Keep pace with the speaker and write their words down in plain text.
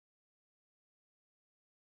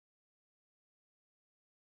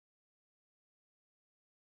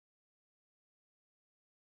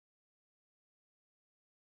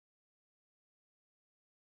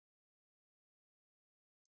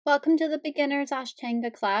Welcome to the beginner's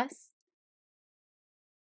Ashtanga class.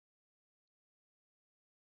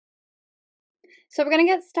 So we're going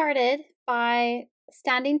to get started by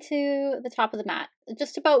standing to the top of the mat,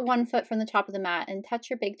 just about 1 foot from the top of the mat, and touch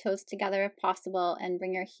your big toes together if possible and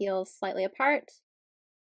bring your heels slightly apart.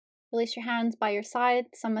 Release your hands by your side,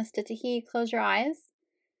 Samasthitihi, close your eyes.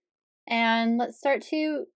 And let's start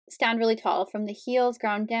to stand really tall from the heels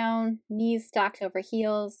ground down, knees stacked over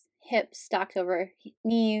heels, hips stacked over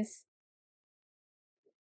knees.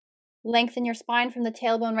 Lengthen your spine from the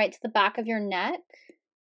tailbone right to the back of your neck.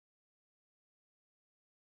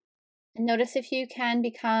 And notice if you can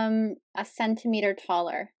become a centimeter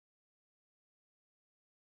taller.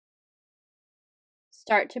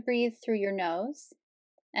 Start to breathe through your nose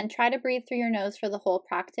and try to breathe through your nose for the whole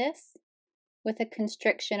practice with a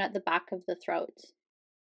constriction at the back of the throat,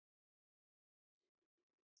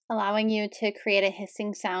 allowing you to create a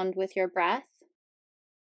hissing sound with your breath.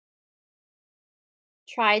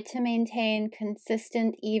 Try to maintain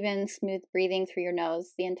consistent, even, smooth breathing through your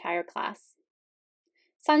nose the entire class.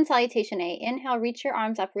 Sun Salutation A. Inhale, reach your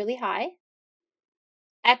arms up really high.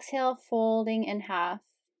 Exhale, folding in half.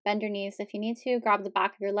 Bend your knees if you need to. Grab the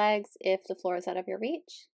back of your legs if the floor is out of your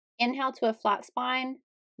reach. Inhale to a flat spine.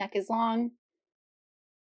 Neck is long.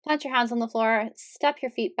 Plant your hands on the floor. Step your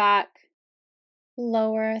feet back.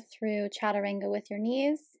 Lower through Chaturanga with your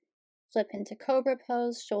knees. Flip into Cobra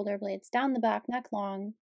pose. Shoulder blades down the back, neck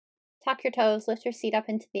long. Tuck your toes. Lift your seat up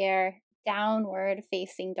into the air. Downward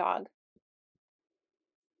facing dog.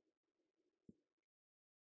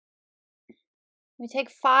 We take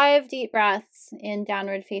 5 deep breaths in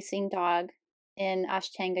downward facing dog in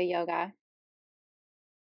Ashtanga yoga.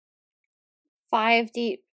 5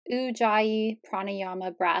 deep Ujjayi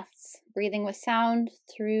pranayama breaths, breathing with sound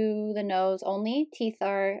through the nose only. Teeth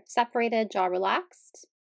are separated, jaw relaxed.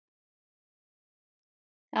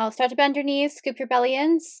 Now start to bend your knees, scoop your belly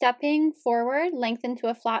in, stepping forward, lengthen to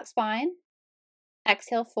a flat spine.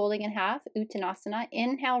 Exhale, folding in half, Uttanasana.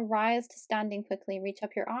 Inhale, rise to standing quickly, reach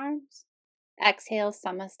up your arms. Exhale,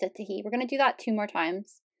 Samasthitihi. We're going to do that 2 more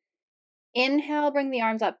times. Inhale, bring the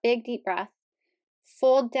arms up, big deep breath.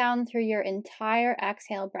 Fold down through your entire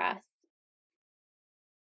exhale breath.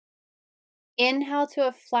 Inhale to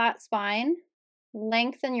a flat spine.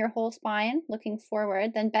 Lengthen your whole spine, looking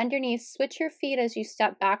forward. Then bend your knees, switch your feet as you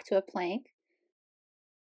step back to a plank.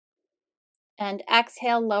 And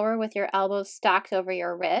exhale, lower with your elbows stacked over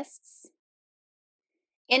your wrists.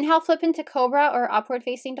 Inhale, flip into Cobra or upward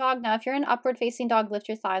facing dog. Now, if you're in upward facing dog, lift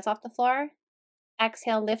your thighs off the floor.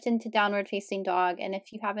 Exhale, lift into downward facing dog. And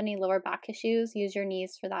if you have any lower back issues, use your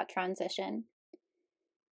knees for that transition.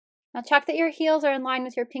 Now check that your heels are in line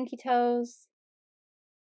with your pinky toes.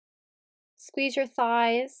 Squeeze your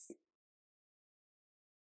thighs.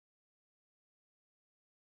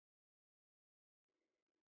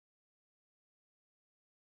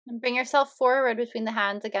 And bring yourself forward between the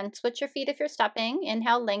hands. Again, switch your feet if you're stepping.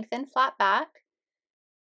 Inhale, lengthen, flat back.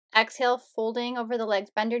 Exhale, folding over the legs.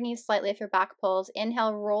 Bend your knees slightly if your back pulls.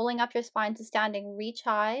 Inhale, rolling up your spine to standing. Reach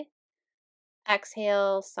high.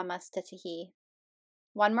 Exhale, Samasthitihi.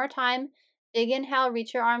 1 more time. Big inhale,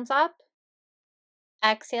 reach your arms up.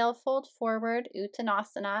 Exhale, fold forward,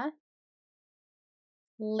 Uttanasana.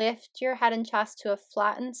 Lift your head and chest to a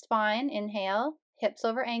flattened spine. Inhale, hips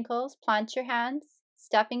over ankles. Plant your hands,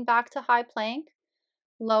 stepping back to high plank.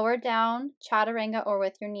 Lower down, Chaturanga, or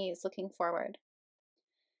with your knees looking forward.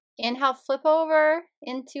 Inhale, flip over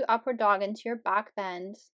into upward dog, into your back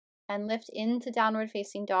bend, and lift into downward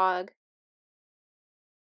facing dog.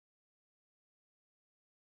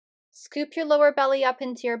 Scoop your lower belly up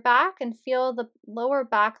into your back and feel the lower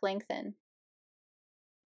back lengthen.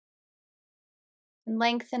 And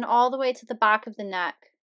lengthen all the way to the back of the neck.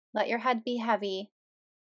 Let your head be heavy.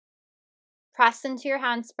 Press into your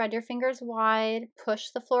hands, spread your fingers wide, push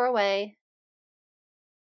the floor away.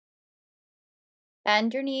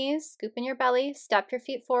 Bend your knees, scoop in your belly, step your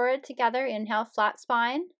feet forward together. Inhale, flat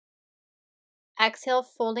spine. Exhale,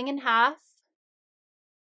 folding in half.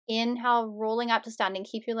 Inhale, rolling up to standing.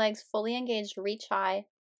 Keep your legs fully engaged, reach high.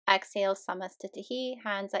 Exhale, Samasthitihi,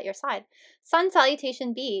 hands at your side. Sun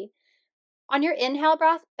Salutation B. On your inhale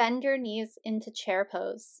breath, bend your knees into chair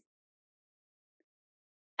pose.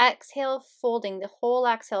 Exhale, folding, the whole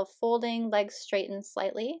exhale, folding, legs straighten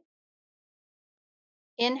slightly.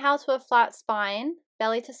 Inhale to a flat spine,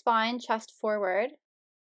 belly to spine, chest forward.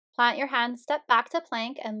 Plant your hands, step back to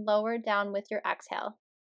plank, and lower down with your exhale.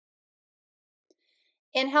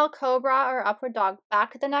 Inhale, Cobra or upward dog,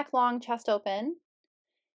 back of the neck long, chest open.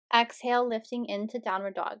 Exhale, lifting into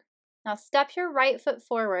downward dog. Now step your right foot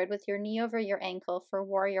forward with your knee over your ankle for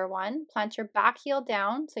warrior one. Plant your back heel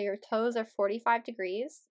down so your toes are 45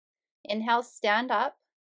 degrees. Inhale, stand up.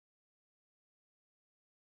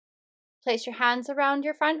 Place your hands around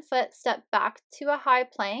your front foot, step back to a high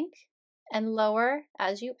plank, and lower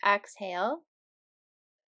as you exhale.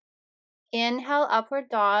 Inhale, upward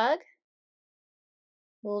dog.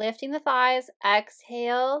 Lifting the thighs,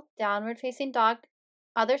 exhale, downward facing dog.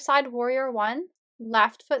 Other side, warrior one.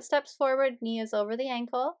 Left foot steps forward, knee is over the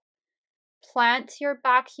ankle. Plant your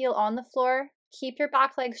back heel on the floor. Keep your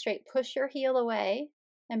back leg straight. Push your heel away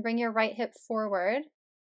and bring your right hip forward.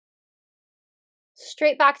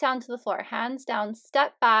 Straight back down to the floor. Hands down,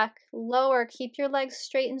 step back, lower. Keep your legs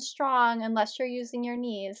straight and strong unless you're using your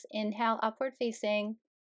knees. Inhale, upward facing.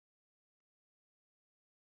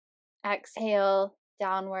 Exhale,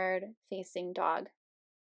 downward facing dog.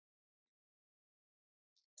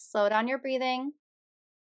 Slow down your breathing.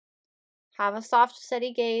 Have a soft,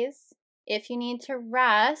 steady gaze. If you need to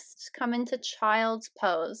rest, come into child's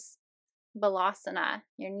pose, balasana.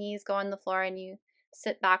 Your knees go on the floor and you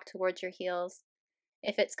sit back towards your heels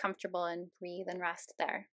if it's comfortable, and breathe and rest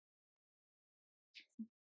there.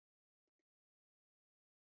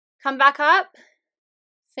 Come back up.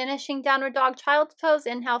 Finishing downward dog, child's pose.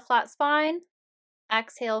 Inhale, flat spine.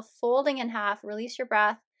 Exhale, folding in half. Release your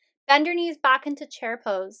breath. Bend your knees back into chair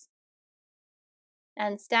pose.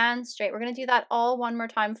 And stand straight. We're going to do that all one more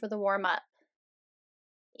time for the warm-up.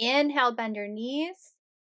 Inhale, bend your knees.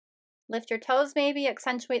 Lift your toes maybe,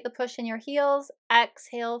 accentuate the push in your heels.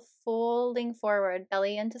 Exhale, folding forward,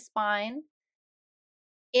 belly into spine.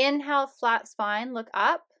 Inhale, flat spine, look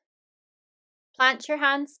up. Plant your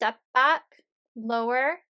hands, step back,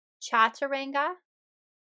 lower, chaturanga.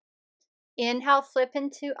 Inhale, flip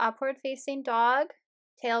into upward facing dog.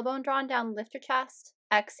 Tailbone drawn down, lift your chest.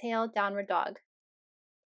 Exhale, downward dog.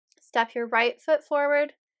 Step your right foot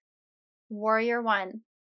forward, warrior one.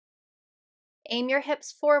 Aim your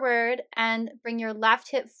hips forward and bring your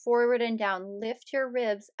left hip forward and down. Lift your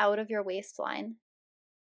ribs out of your waistline.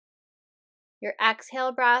 Your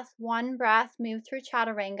exhale breath, one breath, move through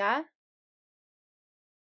chaturanga.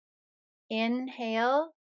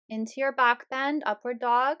 Inhale into your back bend, upward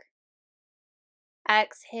dog.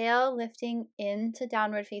 Exhale, lifting into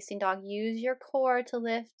downward facing dog. Use your core to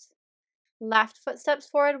lift. Left foot steps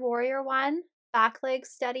forward, warrior one. Back leg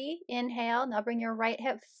steady. Inhale. Now bring your right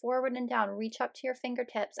hip forward and down. Reach up to your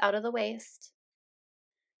fingertips out of the waist.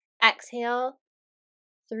 Exhale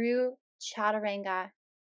through chaturanga.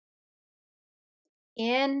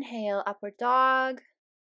 Inhale, upward dog.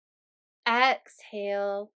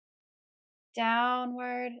 Exhale,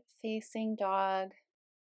 downward facing dog.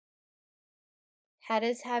 Head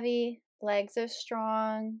is heavy, legs are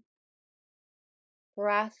strong.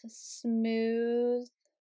 Breath smooth.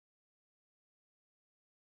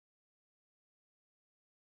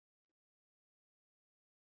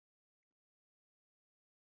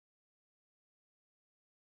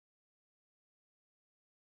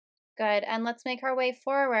 Good, and let's make our way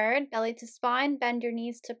forward. Belly to spine, bend your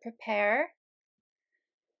knees to prepare.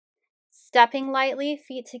 Stepping lightly,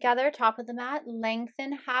 feet together, top of the mat.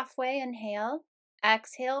 Lengthen halfway, inhale.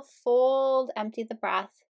 Exhale, fold, empty the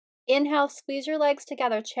breath. Inhale, squeeze your legs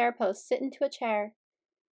together, chair pose, sit into a chair.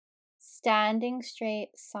 Standing straight,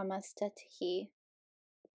 Samasthiti.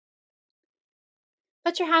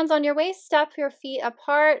 Put your hands on your waist, step your feet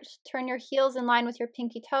apart, turn your heels in line with your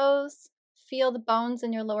pinky toes. Feel the bones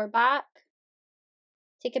in your lower back.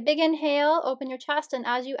 Take a big inhale, open your chest, and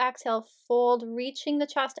as you exhale, fold, reaching the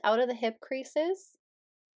chest out of the hip creases.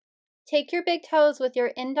 Take your big toes with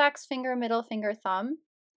your index finger, middle finger, thumb.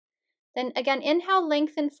 Then again, inhale,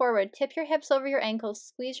 lengthen forward. Tip your hips over your ankles,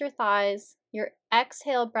 squeeze your thighs. Your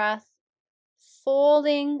exhale breath,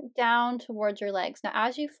 folding down towards your legs. Now,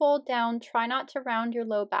 as you fold down, try not to round your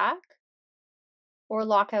low back or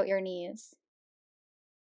lock out your knees.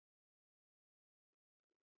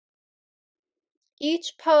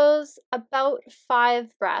 Each pose about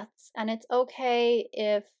 5 breaths, and it's okay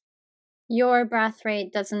if your breath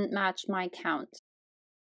rate doesn't match my count.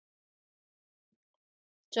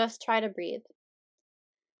 Just try to breathe.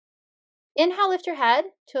 Inhale, lift your head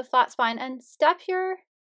to a flat spine and step your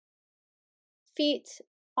feet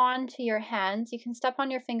onto your hands. You can step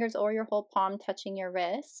on your fingers or your whole palm touching your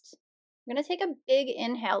wrist. You're going to take a big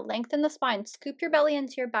inhale, lengthen the spine, scoop your belly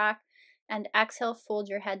into your back, and exhale, fold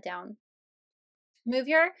your head down. Move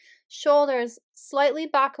your shoulders slightly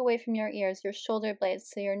back away from your ears, your shoulder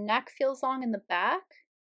blades, so your neck feels long in the back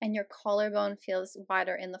and your collarbone feels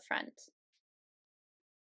wider in the front.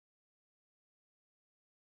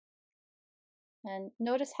 And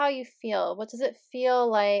notice how you feel. What does it feel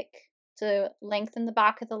like to lengthen the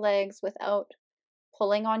back of the legs without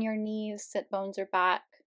pulling on your knees, sit bones, or back.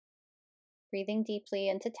 Breathing deeply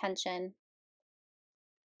into tension.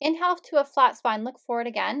 Inhale to a flat spine, look forward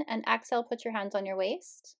again, and exhale, put your hands on your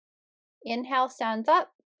waist. Inhale, stand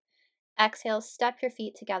up. Exhale, step your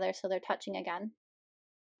feet together so they're touching again.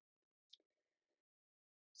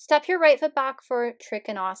 Step your right foot back for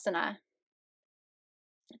Trikonasana.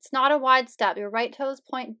 It's not a wide step. Your right toes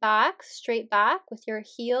point back, straight back, with your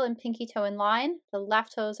heel and pinky toe in line. The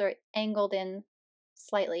left toes are angled in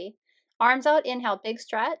slightly. Arms out, inhale, big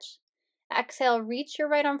stretch. Exhale, reach your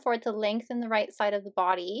right arm forward to lengthen the right side of the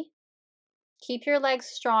body. Keep your legs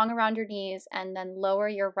strong around your knees, and then lower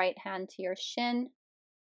your right hand to your shin.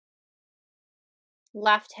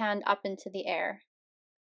 Left hand up into the air.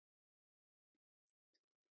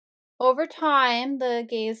 Over time, the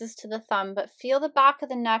gaze is to the thumb, but feel the back of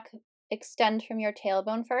the neck extend from your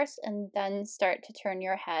tailbone first, and then start to turn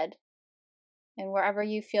your head. And wherever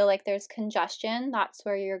you feel like there's congestion, that's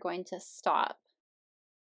where you're going to stop.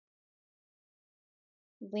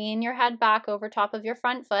 Lean your head back over top of your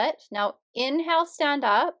front foot. Now inhale, stand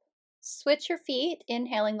up. Switch your feet,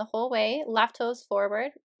 inhaling the whole way. Left toes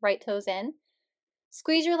forward, right toes in.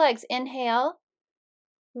 Squeeze your legs. Inhale.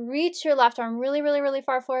 Reach your left arm really, really, really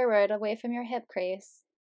far forward, away from your hip crease.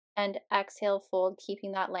 And exhale, fold,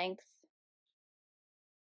 keeping that length.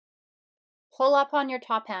 Pull up on your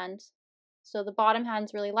top hand. So the bottom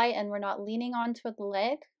hand's really light and we're not leaning onto the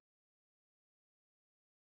leg.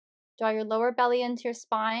 Draw your lower belly into your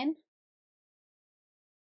spine.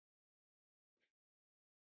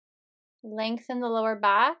 Lengthen the lower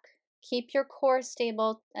back. Keep your core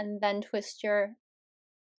stable and then twist your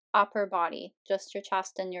upper body, just your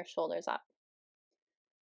chest and your shoulders up.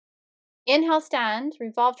 Inhale, stand,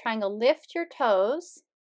 revolve triangle, lift your toes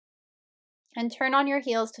and turn on your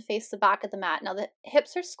heels to face the back of the mat. Now the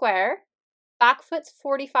hips are square, back foot's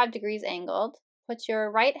 45 degrees angled. Put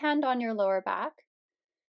your right hand on your lower back.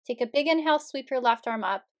 Take a big inhale, sweep your left arm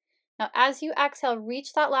up. Now as you exhale,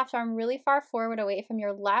 reach that left arm really far forward away from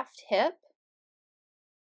your left hip.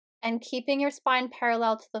 And keeping your spine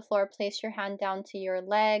parallel to the floor, place your hand down to your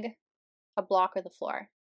leg, a block, or the floor.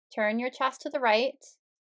 Turn your chest to the right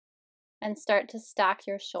and start to stack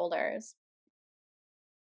your shoulders.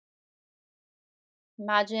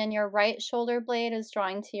 Imagine your right shoulder blade is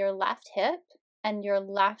drawing to your left hip and your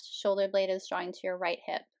left shoulder blade is drawing to your right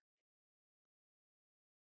hip.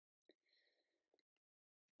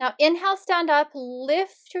 Now inhale, stand up,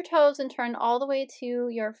 lift your toes and turn all the way to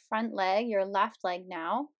your front leg, your left leg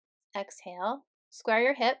now. Exhale, square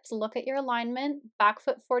your hips, look at your alignment, back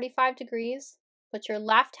foot 45 degrees. Put your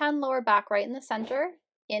left hand lower back right in the center.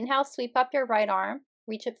 Inhale, sweep up your right arm,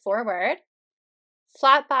 reach it forward.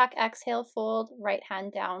 Flat back, exhale, fold, right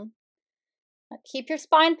hand down. Keep your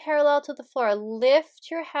spine parallel to the floor. Lift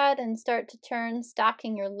your head and start to turn,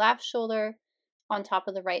 stacking your left shoulder on top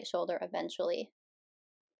of the right shoulder eventually.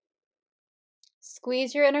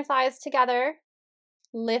 Squeeze your inner thighs together.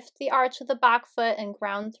 Lift the arch of the back foot and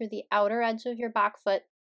ground through the outer edge of your back foot.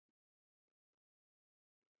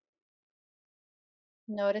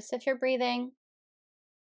 Notice if you're breathing.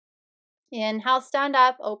 Inhale, stand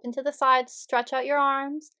up, open to the sides, stretch out your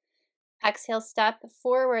arms. Exhale, step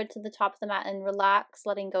forward to the top of the mat and relax,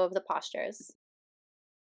 letting go of the postures.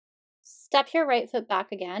 Step your right foot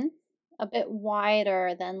back again, a bit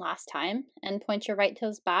wider than last time, and point your right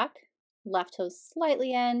toes back, left toes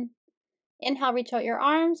slightly in. Inhale, reach out your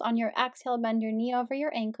arms. On your exhale, bend your knee over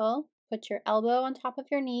your ankle. Put your elbow on top of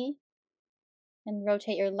your knee and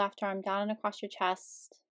rotate your left arm down and across your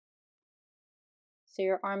chest. So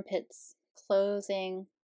your armpits closing.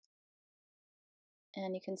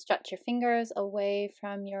 And you can stretch your fingers away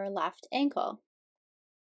from your left ankle.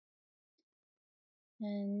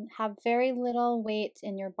 And have very little weight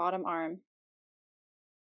in your bottom arm.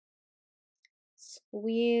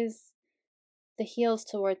 Squeeze the heels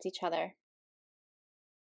towards each other.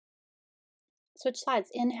 Switch sides.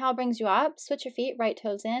 Inhale brings you up. Switch your feet. Right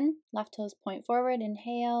toes in. Left toes point forward.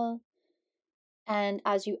 Inhale. And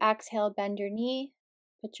as you exhale, bend your knee.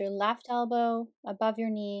 Put your left elbow above your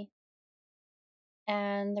knee.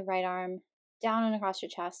 And the right arm down and across your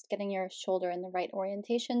chest, getting your shoulder in the right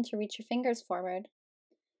orientation to reach your fingers forward.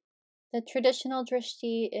 The traditional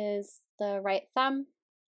drishti is the right thumb.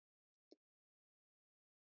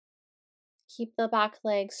 Keep the back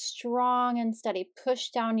leg strong and steady. Push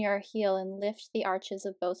down your heel and lift the arches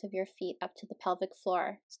of both of your feet up to the pelvic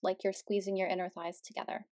floor. It's like you're squeezing your inner thighs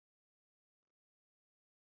together.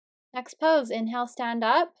 Next pose, inhale, stand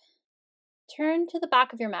up. Turn to the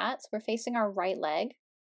back of your mat. So we're facing our right leg.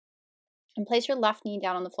 And place your left knee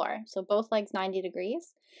down on the floor. So both legs 90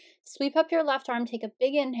 degrees. Sweep up your left arm, take a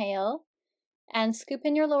big inhale, and scoop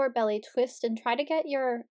in your lower belly, twist, and try to get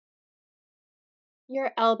your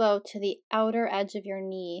elbow to the outer edge of your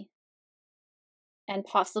knee and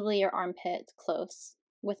possibly your armpit close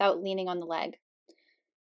without leaning on the leg.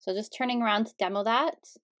 So just turning around to demo that.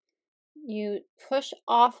 You push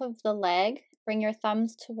off of the leg, bring your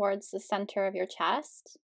thumbs towards the center of your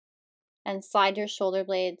chest, and slide your shoulder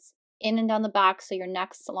blades in and down the back so your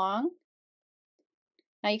neck's long.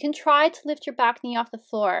 Now you can try to lift your back knee off the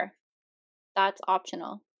floor. That's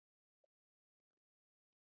optional.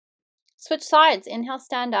 Switch sides. Inhale,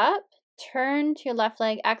 stand up. Turn to your left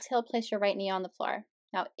leg. Exhale, place your right knee on the floor.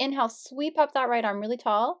 Now inhale, sweep up that right arm really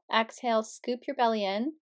tall. Exhale, scoop your belly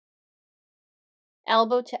in.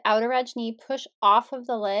 Elbow to outer edge knee, push off of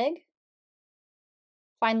the leg.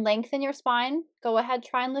 Find length in your spine. Go ahead,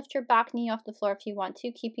 try and lift your back knee off the floor if you want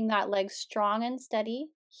to, keeping that leg strong and steady.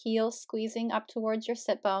 Heel squeezing up towards your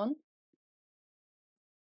sit bone.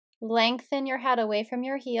 Lengthen your head away from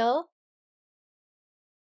your heel.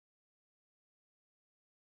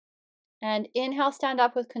 And inhale, stand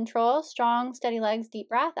up with control. Strong, steady legs, deep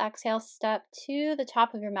breath. Exhale, step to the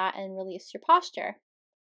top of your mat and release your posture.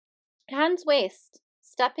 Hands waist,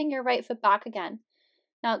 stepping your right foot back again.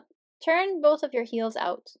 Now, turn both of your heels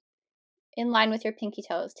out in line with your pinky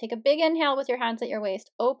toes. Take a big inhale with your hands at your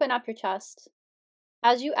waist. Open up your chest.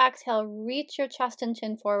 As you exhale, reach your chest and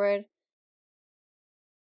chin forward,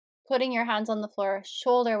 putting your hands on the floor,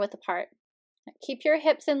 shoulder width apart. Keep your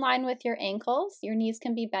hips in line with your ankles. Your knees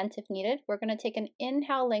can be bent if needed. We're going to take an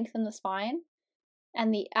inhale, lengthen the spine,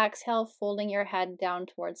 and the exhale, folding your head down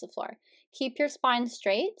towards the floor. Keep your spine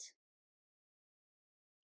straight.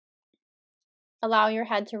 Allow your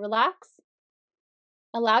head to relax.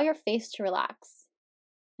 Allow your face to relax.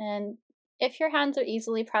 And if your hands are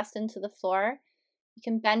easily pressed into the floor, you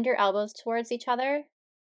can bend your elbows towards each other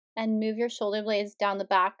and move your shoulder blades down the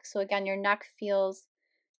back. So again, your neck feels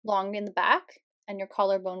long in the back and your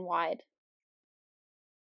collarbone wide.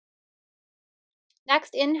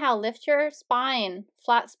 Next, inhale, lift your spine,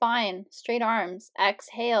 flat spine, straight arms.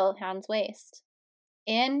 Exhale, hands waist.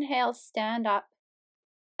 Inhale, stand up.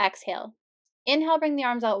 Exhale. Inhale, bring the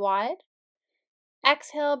arms out wide.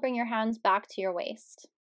 Exhale, bring your hands back to your waist.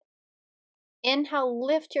 Inhale,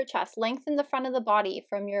 lift your chest, lengthen the front of the body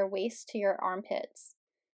from your waist to your armpits.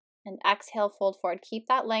 And exhale, fold forward. Keep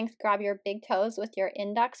that length. Grab your big toes with your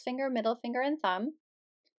index finger, middle finger, and thumb.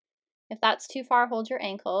 If that's too far, hold your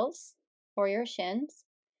ankles or your shins.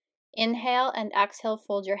 Inhale and exhale,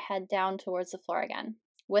 fold your head down towards the floor again.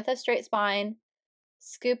 With a straight spine,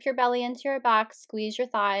 scoop your belly into your back, squeeze your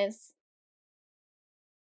thighs.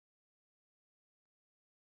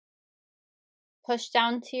 Push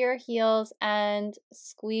down to your heels and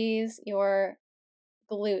squeeze your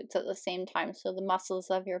glutes at the same time, so the muscles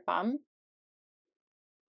of your bum.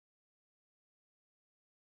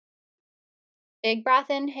 Big breath,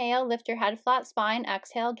 inhale, lift your head, flat spine.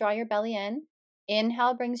 Exhale, draw your belly in.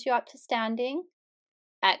 Inhale brings you up to standing.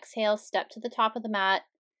 Exhale, step to the top of the mat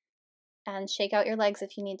and shake out your legs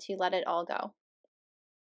if you need to. Let it all go.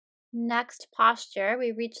 Next posture,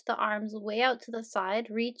 we reach the arms way out to the side.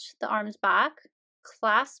 Reach the arms back.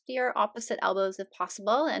 Clasp your opposite elbows if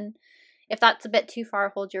possible. And if that's a bit too far,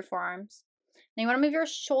 hold your forearms. Now you want to move your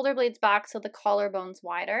shoulder blades back so the collarbone's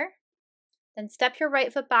wider. Then step your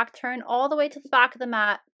right foot back, turn all the way to the back of the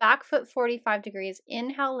mat, back foot 45 degrees.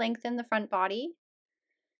 Inhale, lengthen the front body.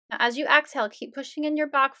 Now as you exhale, keep pushing in your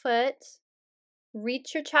back foot.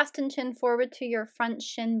 Reach your chest and chin forward to your front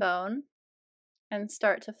shin bone and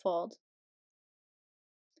start to fold.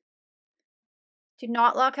 Do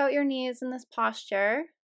not lock out your knees in this posture.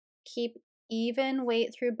 Keep even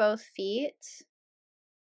weight through both feet.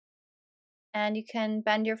 And you can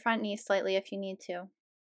bend your front knee slightly if you need to.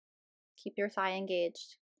 Keep your thigh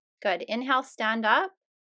engaged. Good. Inhale, stand up.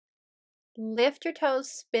 Lift your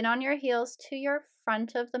toes, spin on your heels to your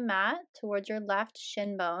front of the mat towards your left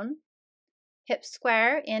shin bone. Hips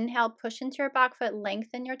square. Inhale, push into your back foot,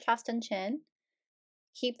 lengthen your chest and chin.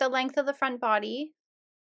 Keep the length of the front body.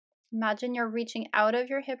 Imagine you're reaching out of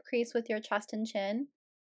your hip crease with your chest and chin,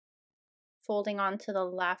 folding onto the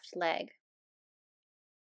left leg.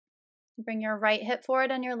 Bring your right hip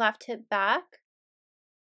forward and your left hip back,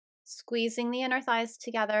 squeezing the inner thighs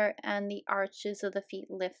together and the arches of the feet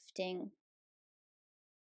lifting.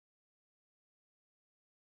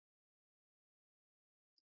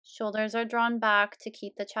 Shoulders are drawn back to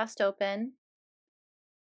keep the chest open.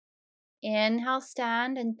 Inhale,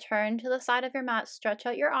 stand and turn to the side of your mat. Stretch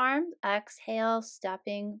out your arms. Exhale,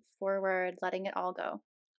 stepping forward, letting it all go.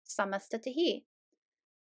 Samastitihi.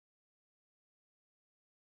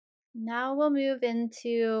 Now we'll move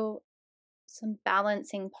into some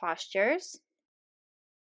balancing postures.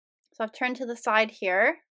 So I've turned to the side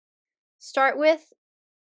here. Start with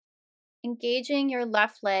engaging your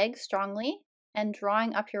left leg strongly and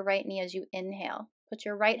drawing up your right knee as you inhale. Put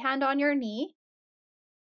your right hand on your knee.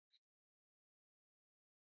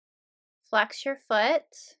 Flex your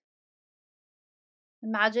foot.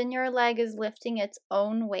 Imagine your leg is lifting its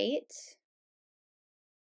own weight.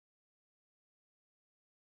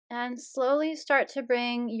 And slowly start to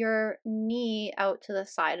bring your knee out to the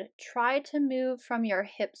side. Try to move from your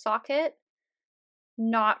hip socket,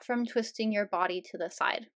 not from twisting your body to the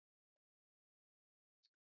side.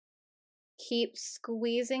 Keep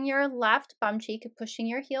squeezing your left bum cheek, pushing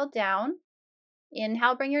your heel down.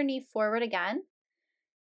 Inhale, bring your knee forward again.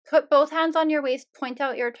 Put both hands on your waist, point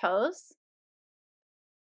out your toes.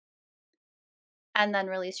 And then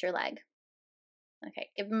release your leg. Okay,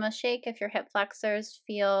 give them a shake if your hip flexors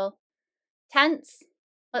feel tense.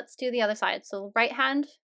 Let's do the other side. So right hand,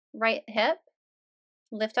 right hip.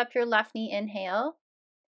 Lift up your left knee, inhale.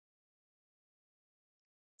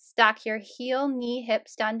 Stack your heel, knee, hip,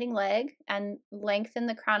 standing leg, and lengthen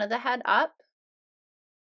the crown of the head up.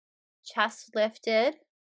 Chest lifted.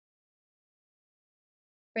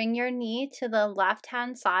 Bring your knee to the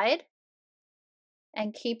left-hand side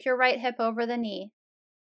and keep your right hip over the knee.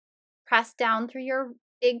 Press down through your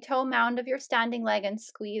big toe mound of your standing leg and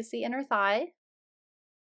squeeze the inner thigh.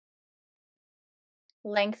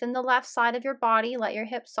 Lengthen the left side of your body. Let your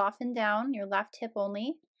hips soften down, your left hip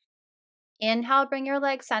only. Inhale, bring your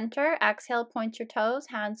leg center. Exhale, point your toes,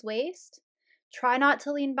 hands waist. Try not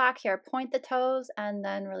to lean back here. Point the toes and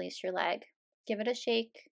then release your leg. Give it a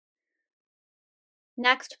shake.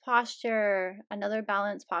 Next posture, another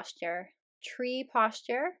balance posture. Tree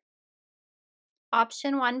posture.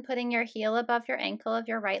 Option 1, putting your heel above your ankle of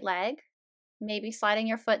your right leg. Maybe sliding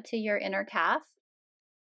your foot to your inner calf.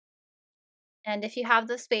 And if you have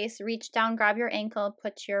the space, reach down, grab your ankle,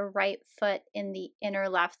 put your right foot in the inner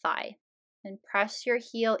left thigh. And press your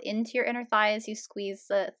heel into your inner thigh as you squeeze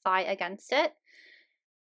the thigh against it.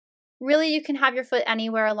 Really, you can have your foot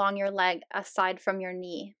anywhere along your leg aside from your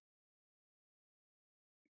knee.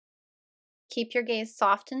 Keep your gaze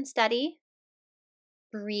soft and steady.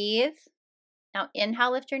 Breathe. Now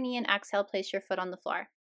inhale, lift your knee, and exhale, place your foot on the floor.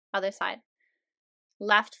 Other side.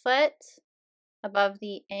 Left foot above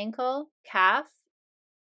the ankle, calf,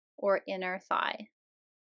 or inner thigh.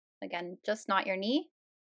 Again, just not your knee.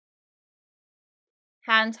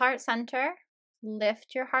 Hands heart center.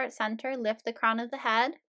 Lift your heart center. Lift the crown of the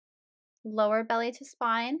head. Lower belly to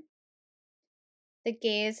spine. The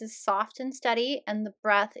gaze is soft and steady, and the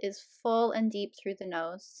breath is full and deep through the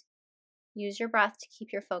nose. Use your breath to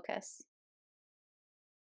keep your focus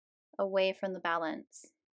away from the balance.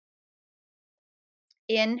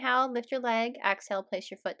 Inhale, lift your leg. Exhale,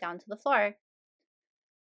 place your foot down to the floor.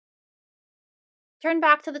 Turn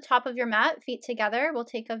back to the top of your mat, feet together. We'll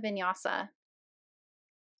take a vinyasa.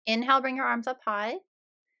 Inhale, bring your arms up high.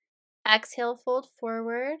 Exhale, fold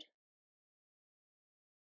forward.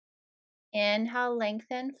 Inhale,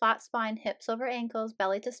 lengthen, flat spine, hips over ankles,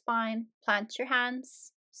 belly to spine. Plant your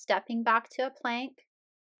hands, stepping back to a plank.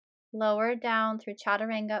 Lower down through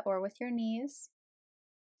chaturanga or with your knees.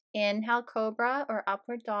 Inhale, cobra or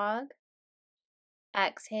upward dog.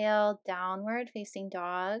 Exhale, downward facing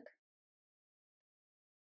dog.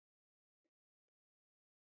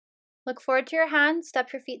 Look forward to your hands.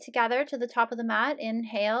 Step your feet together to the top of the mat.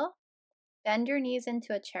 Inhale. Bend your knees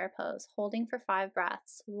into a chair pose, holding for 5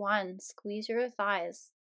 breaths. 1, squeeze your thighs.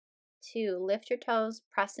 2, lift your toes,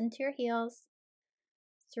 press into your heels.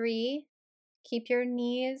 3, keep your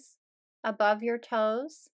knees above your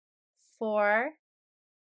toes. 4,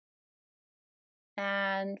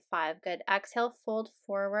 and 5. Good. Exhale, fold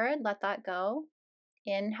forward. Let that go.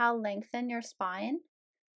 Inhale, lengthen your spine.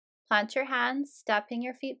 Plant your hands, stepping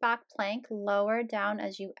your feet back, plank, lower down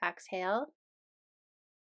as you exhale.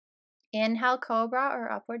 Inhale, cobra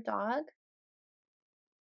or upward dog.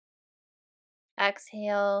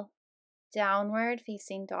 Exhale, downward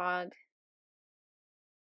facing dog.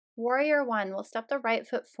 Warrior 1, we'll step the right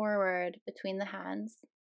foot forward between the hands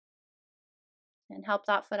and help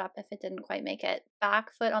that foot up if it didn't quite make it.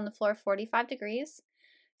 Back foot on the floor, 45 degrees.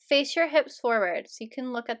 Face your hips forward, so you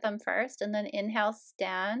can look at them first, and then inhale,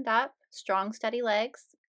 stand up, strong, steady legs.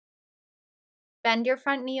 Bend your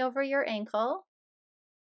front knee over your ankle.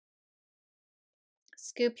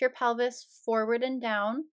 Scoop your pelvis forward and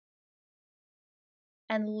down,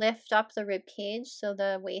 and lift up the rib cage so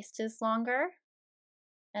the waist is longer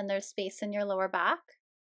and there's space in your lower back.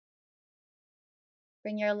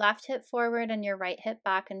 Bring your left hip forward and your right hip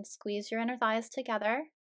back and squeeze your inner thighs together.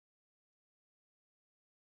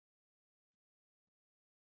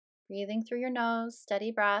 Breathing through your nose,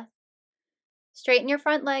 steady breath. Straighten your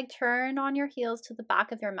front leg, turn on your heels to the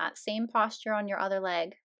back of your mat. Same posture on your other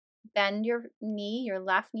leg. Bend your knee, your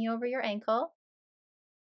left knee over your ankle.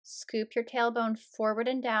 Scoop your tailbone forward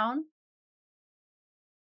and down.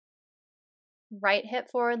 Right hip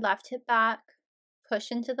forward, left hip back. Push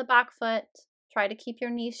into the back foot. Try to keep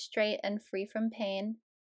your knees straight and free from pain.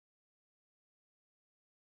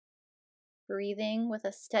 Breathing with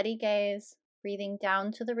a steady gaze, breathing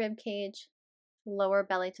down to the rib cage, lower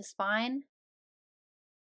belly to spine.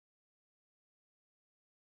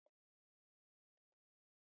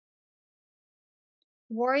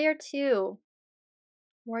 Warrior two.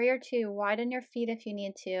 Warrior two, widen your feet if you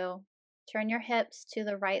need to. Turn your hips to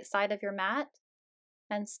the right side of your mat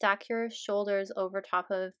and stack your shoulders over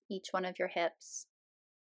top of each one of your hips.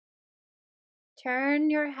 Turn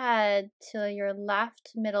your head to your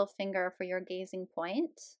left middle finger for your gazing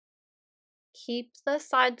point. Keep the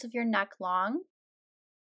sides of your neck long.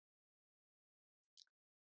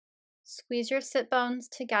 Squeeze your sit bones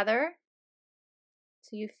together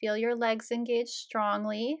so you feel your legs engaged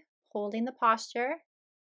strongly, holding the posture.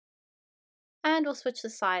 And we'll switch the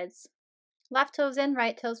sides. Left toes in,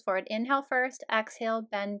 right toes forward. Inhale first, exhale,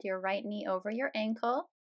 bend your right knee over your ankle.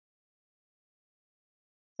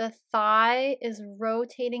 The thigh is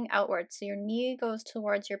rotating outward, so your knee goes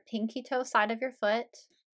towards your pinky toe side of your foot,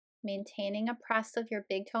 maintaining a press of your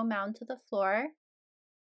big toe mound to the floor.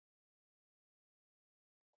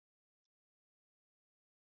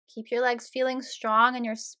 Keep your legs feeling strong and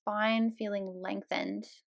your spine feeling lengthened.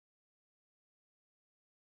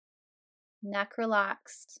 Neck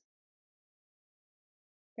relaxed.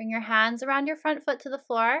 Bring your hands around your front foot to the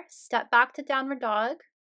floor. Step back to downward dog.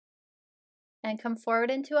 And come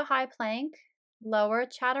forward into a high plank. Lower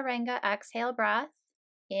chaturanga, exhale breath.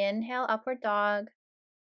 Inhale, upward dog.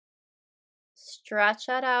 Stretch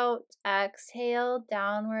it out. Exhale,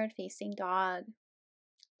 downward facing dog.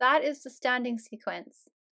 That is the standing sequence.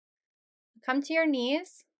 Come to your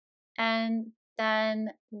knees and then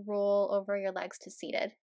roll over your legs to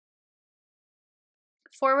seated.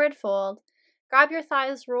 Forward fold. Grab your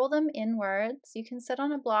thighs, roll them inwards. You can sit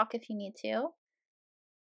on a block if you need to.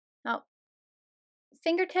 Now,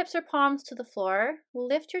 fingertips or palms to the floor.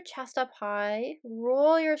 Lift your chest up high.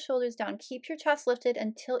 Roll your shoulders down. Keep your chest lifted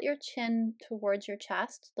and tilt your chin towards your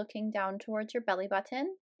chest, looking down towards your belly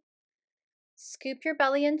button. Scoop your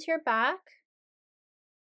belly into your back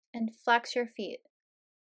and flex your feet.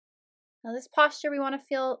 Now, this posture we want to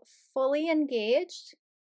feel fully engaged,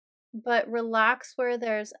 but relax where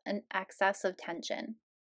there's an excess of tension.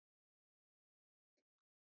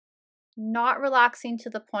 Not relaxing to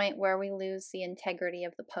the point where we lose the integrity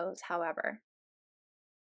of the pose, however.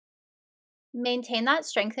 Maintain that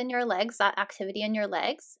strength in your legs, that activity in your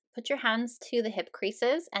legs. Put your hands to the hip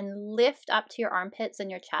creases and lift up to your armpits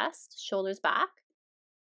and your chest, shoulders back.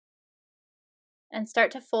 And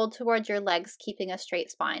start to fold towards your legs, keeping a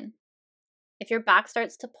straight spine. If your back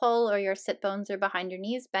starts to pull or your sit bones are behind your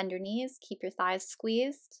knees, bend your knees, keep your thighs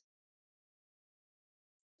squeezed.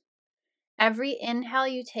 Every inhale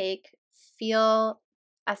you take, feel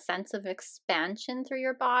a sense of expansion through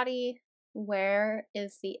your body. Where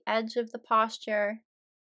is the edge of the posture?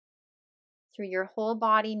 Through your whole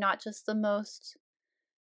body, not just the most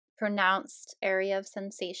pronounced area of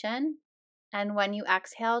sensation. And when you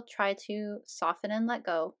exhale, try to soften and let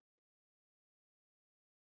go.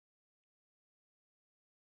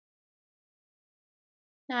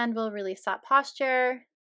 And we'll release that posture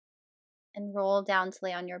and roll down to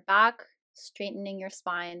lay on your back, straightening your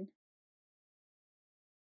spine.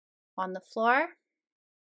 On the floor,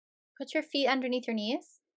 put your feet underneath your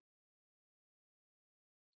knees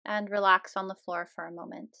and relax on the floor for a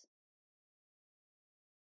moment.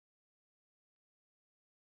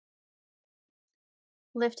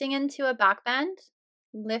 Lifting into a back bend,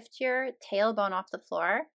 lift your tailbone off the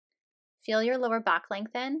floor. Feel your lower back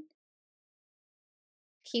lengthen.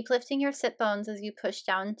 Keep lifting your sit bones as you push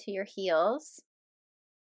down to your heels.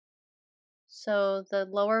 So the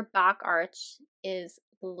lower back arch is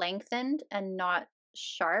lengthened and not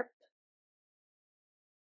sharp.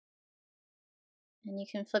 And you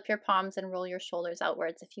can flip your palms and roll your shoulders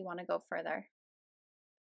outwards if you want to go further.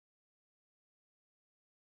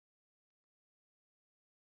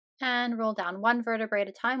 And roll down one vertebrae at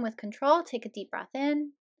a time with control. Take a deep breath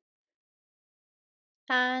in.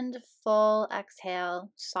 And full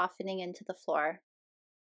exhale, softening into the floor.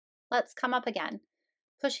 Let's come up again.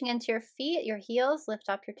 Pushing into your feet, your heels, lift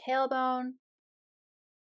up your tailbone.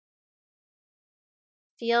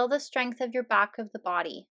 Feel the strength of your back of the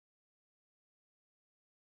body.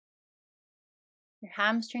 Your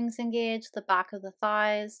hamstrings engage, the back of the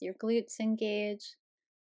thighs, your glutes engage,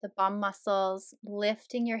 the bum muscles,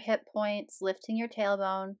 lifting your hip points, lifting your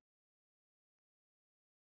tailbone,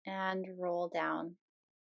 and roll down.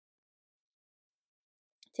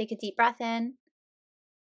 Take a deep breath in.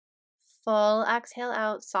 Full exhale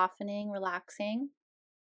out, softening, relaxing.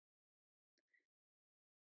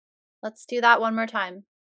 Let's do that one more time.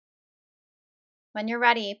 When you're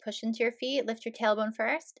ready, push into your feet, lift your tailbone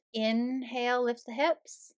first. Inhale, lift the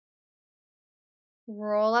hips.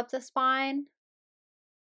 Roll up the spine.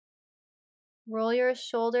 Roll your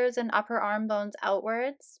shoulders and upper arm bones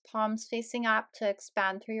outwards, palms facing up to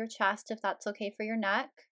expand through your chest if that's okay for your neck.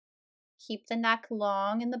 Keep the neck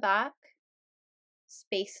long in the back,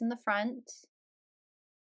 space in the front.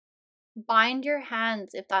 Bind your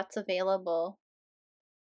hands if that's available.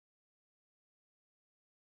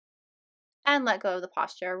 And let go of the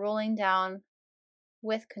posture, rolling down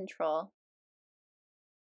with control.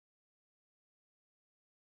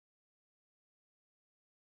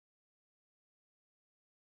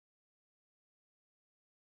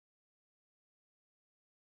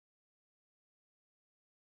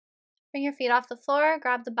 Bring your feet off the floor,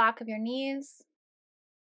 grab the back of your knees.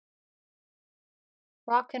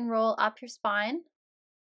 Rock and roll up your spine.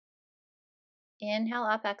 Inhale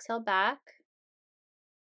up, exhale back.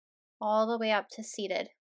 All the way up to seated.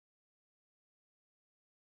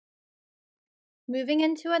 Moving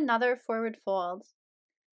into another forward fold.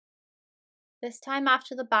 This time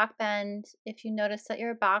after the back bend, if you notice that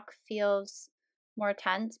your back feels more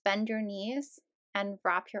tense, bend your knees and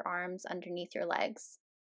wrap your arms underneath your legs.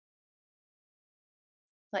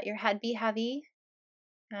 Let your head be heavy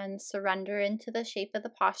and surrender into the shape of the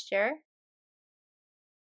posture.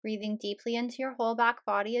 Breathing deeply into your whole back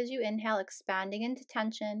body as you inhale, expanding into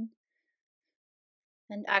tension.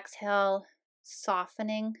 And exhale,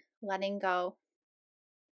 softening, letting go.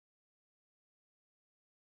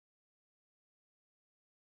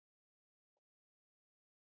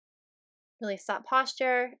 Release that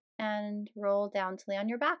posture and roll down to lay on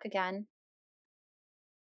your back again.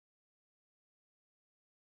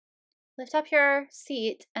 Lift up your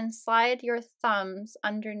seat and slide your thumbs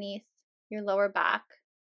underneath your lower back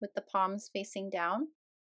with the palms facing down.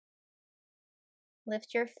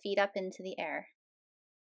 Lift your feet up into the air.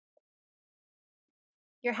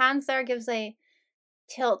 Your hands there gives a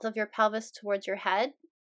tilt of your pelvis towards your head.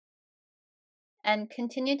 And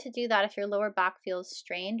continue to do that if your lower back feels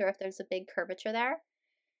strained or if there's a big curvature there.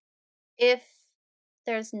 If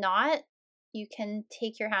there's not, you can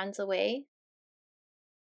take your hands away.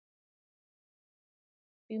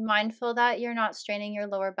 Be mindful that you're not straining your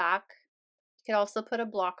lower back. You could also put a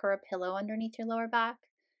block or a pillow underneath your lower back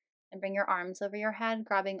and bring your arms over your head,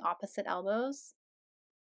 grabbing opposite elbows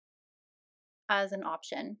as an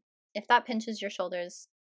option. If that pinches your shoulders,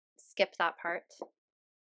 skip that part.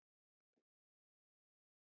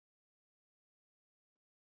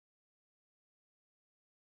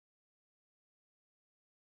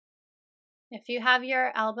 If you have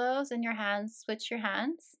your elbows in your hands, switch your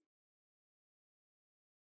hands.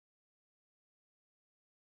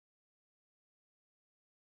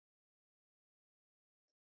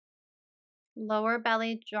 Lower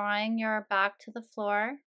belly drawing your back to the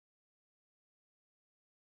floor.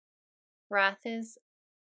 Breath is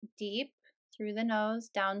deep through the nose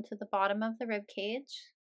down to the bottom of the rib cage.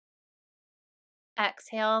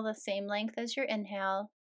 Exhale the same length as your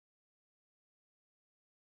inhale.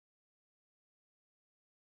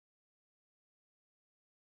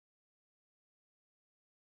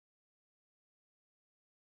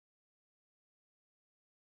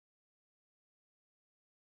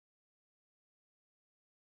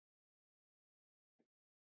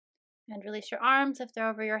 And release your arms if they're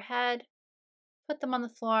over your head. Put them on the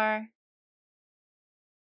floor.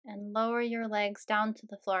 And lower your legs down to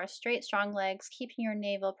the floor. Straight, strong legs, keeping your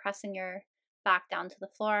navel, pressing your back down to the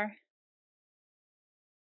floor.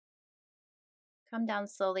 Come down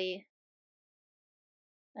slowly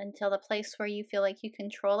until the place where you feel like you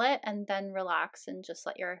control it, and then relax and just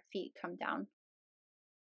let your feet come down.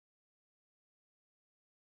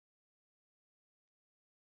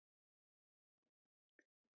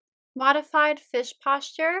 Modified fish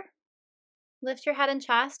posture. Lift your head and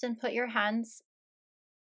chest and put your hands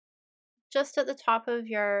just at the top of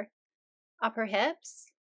your upper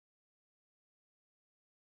hips.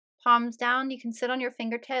 Palms down. You can sit on your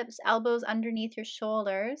fingertips, elbows underneath your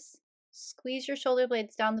shoulders. Squeeze your shoulder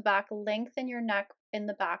blades down the back, lengthen your neck in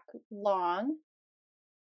the back long.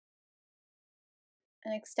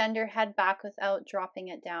 And extend your head back without dropping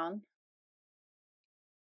it down.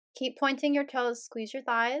 Keep pointing your toes, squeeze your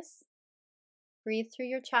thighs. Breathe through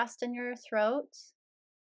your chest and your throat.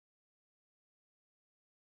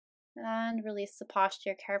 And release the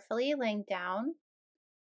posture carefully, laying down.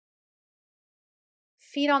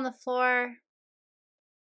 Feet on the floor.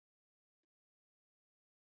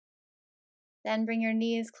 Then bring your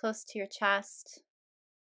knees close to your chest.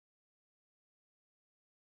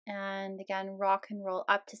 And again, rock and roll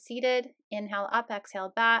up to seated. Inhale up,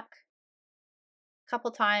 exhale back. A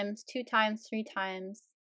couple times, 2 times, 3 times.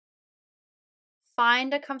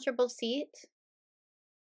 Find a comfortable seat.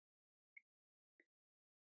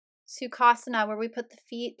 Sukhasana, where we put the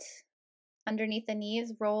feet underneath the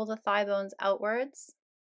knees, roll the thigh bones outwards.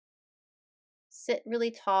 Sit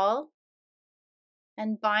really tall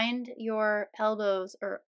and bind your elbows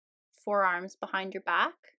or forearms behind your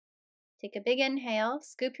back. Take a big inhale,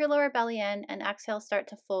 scoop your lower belly in, and exhale, start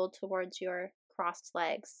to fold towards your crossed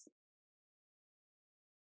legs.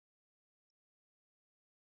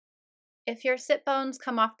 If your sit bones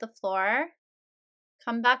come off the floor,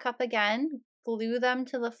 come back up again, glue them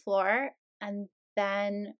to the floor, and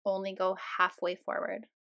then only go halfway forward.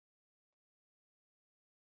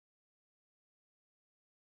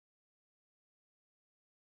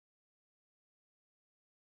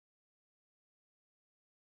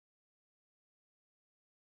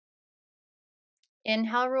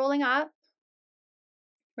 Inhale, rolling up.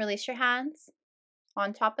 Release your hands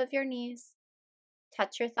on top of your knees.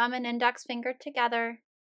 Touch your thumb and index finger together.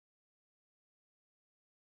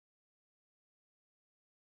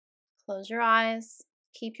 Close your eyes.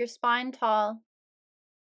 Keep your spine tall.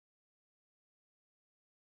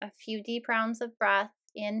 A few deep rounds of breath,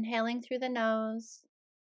 inhaling through the nose,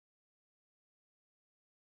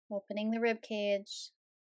 opening the rib cage.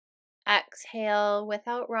 Exhale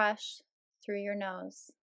without rush through your nose.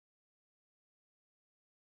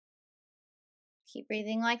 Keep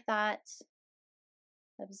breathing like that,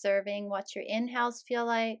 observing what your inhales feel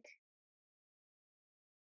like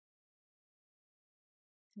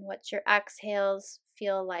and what your exhales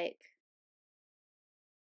feel like.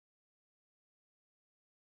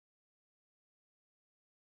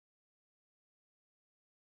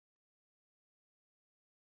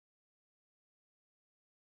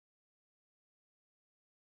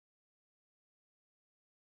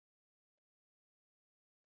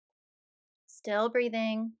 Still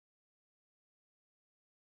breathing.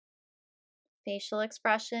 Facial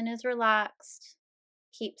expression is relaxed.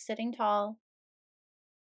 Keep sitting tall.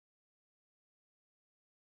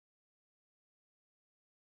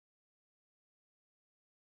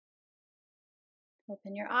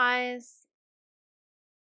 Open your eyes.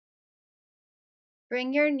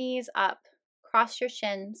 Bring your knees up. Cross your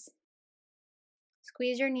shins.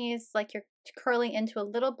 Squeeze your knees like you're curling into a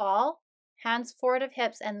little ball. Hands forward of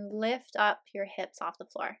hips and lift up your hips off the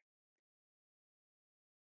floor.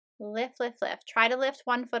 Lift, lift, lift. Try to lift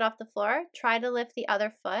one foot off the floor. Try to lift the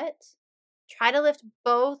other foot. Try to lift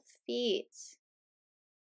both feet.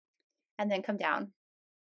 And then come down.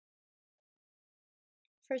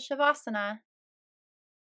 For Shavasana,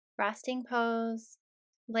 resting pose,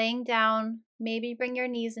 laying down. Maybe bring your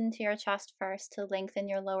knees into your chest first to lengthen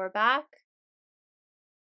your lower back.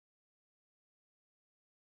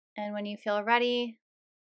 And when you feel ready,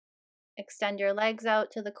 extend your legs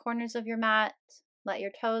out to the corners of your mat. Let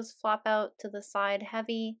your toes flop out to the side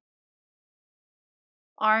heavy.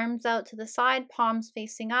 Arms out to the side, palms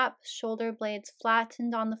facing up, shoulder blades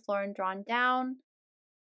flattened on the floor and drawn down.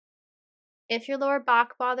 If your lower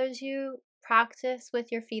back bothers you, practice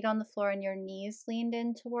with your feet on the floor and your knees leaned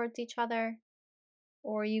in towards each other.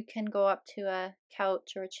 Or you can go up to a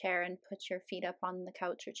couch or a chair and put your feet up on the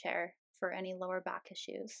couch or chair for any lower back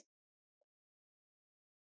issues.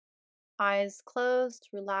 Eyes closed,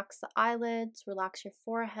 relax the eyelids, relax your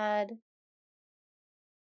forehead.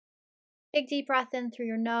 Big deep breath in through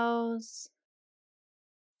your nose,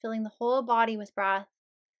 filling the whole body with breath,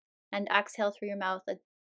 and exhale through your mouth, an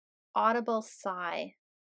audible sigh,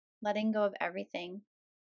 letting go of everything.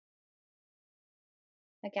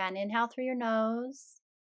 Again, inhale through your nose,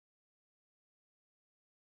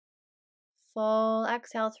 full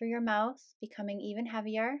exhale through your mouth, becoming even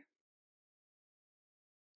heavier.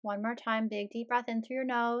 One more time, big deep breath in through your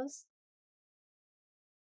nose.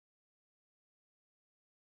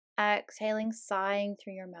 Exhaling, sighing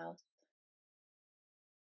through your mouth.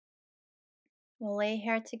 We'll lay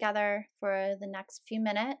here together for the next few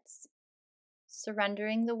minutes,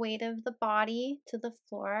 surrendering the weight of the body to the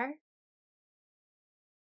floor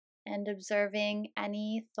and observing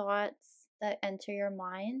any thoughts that enter your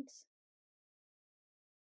mind.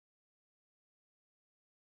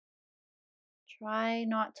 Try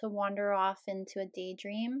not to wander off into a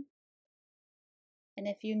daydream And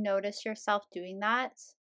if you notice yourself doing that,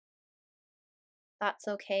 that's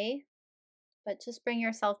okay. But just bring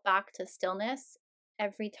yourself back to stillness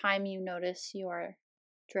every time you notice you're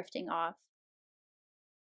drifting off.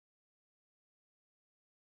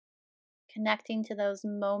 Connecting to those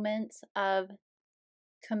moments of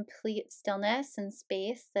complete stillness and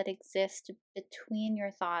space that exist between your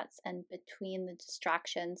thoughts and between the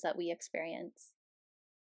distractions that we experience.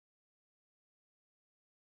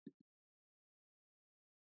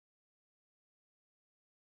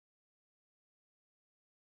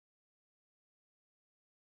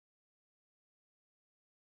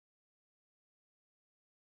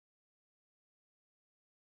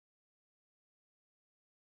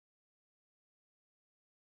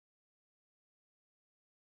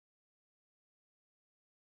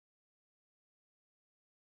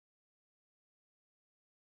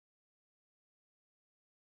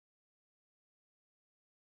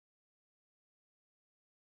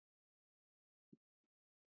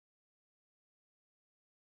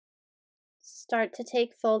 Start to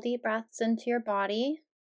take full deep breaths into your body,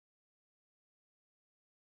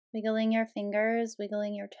 wiggling your fingers,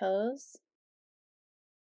 wiggling your toes,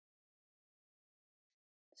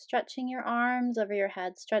 stretching your arms over your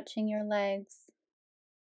head, stretching your legs.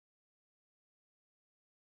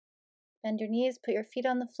 Bend your knees, put your feet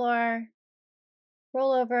on the floor,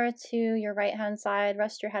 roll over to your right hand side,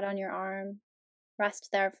 rest your head on your arm, rest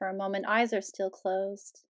there for a moment. Eyes are still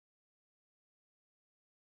closed.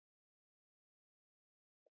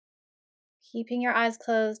 Keeping your eyes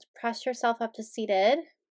closed, press yourself up to seated.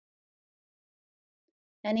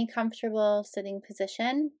 Any comfortable sitting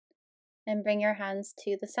position, and bring your hands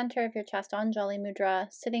to the center of your chest, Anjali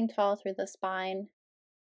Mudra, sitting tall through the spine.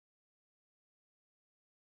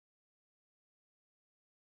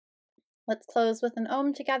 Let's close with an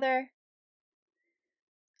Om together.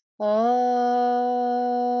 Om.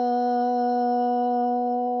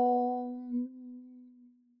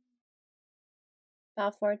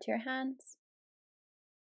 Bow forward to your hands.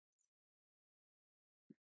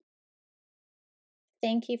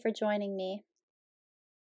 Thank you for joining me.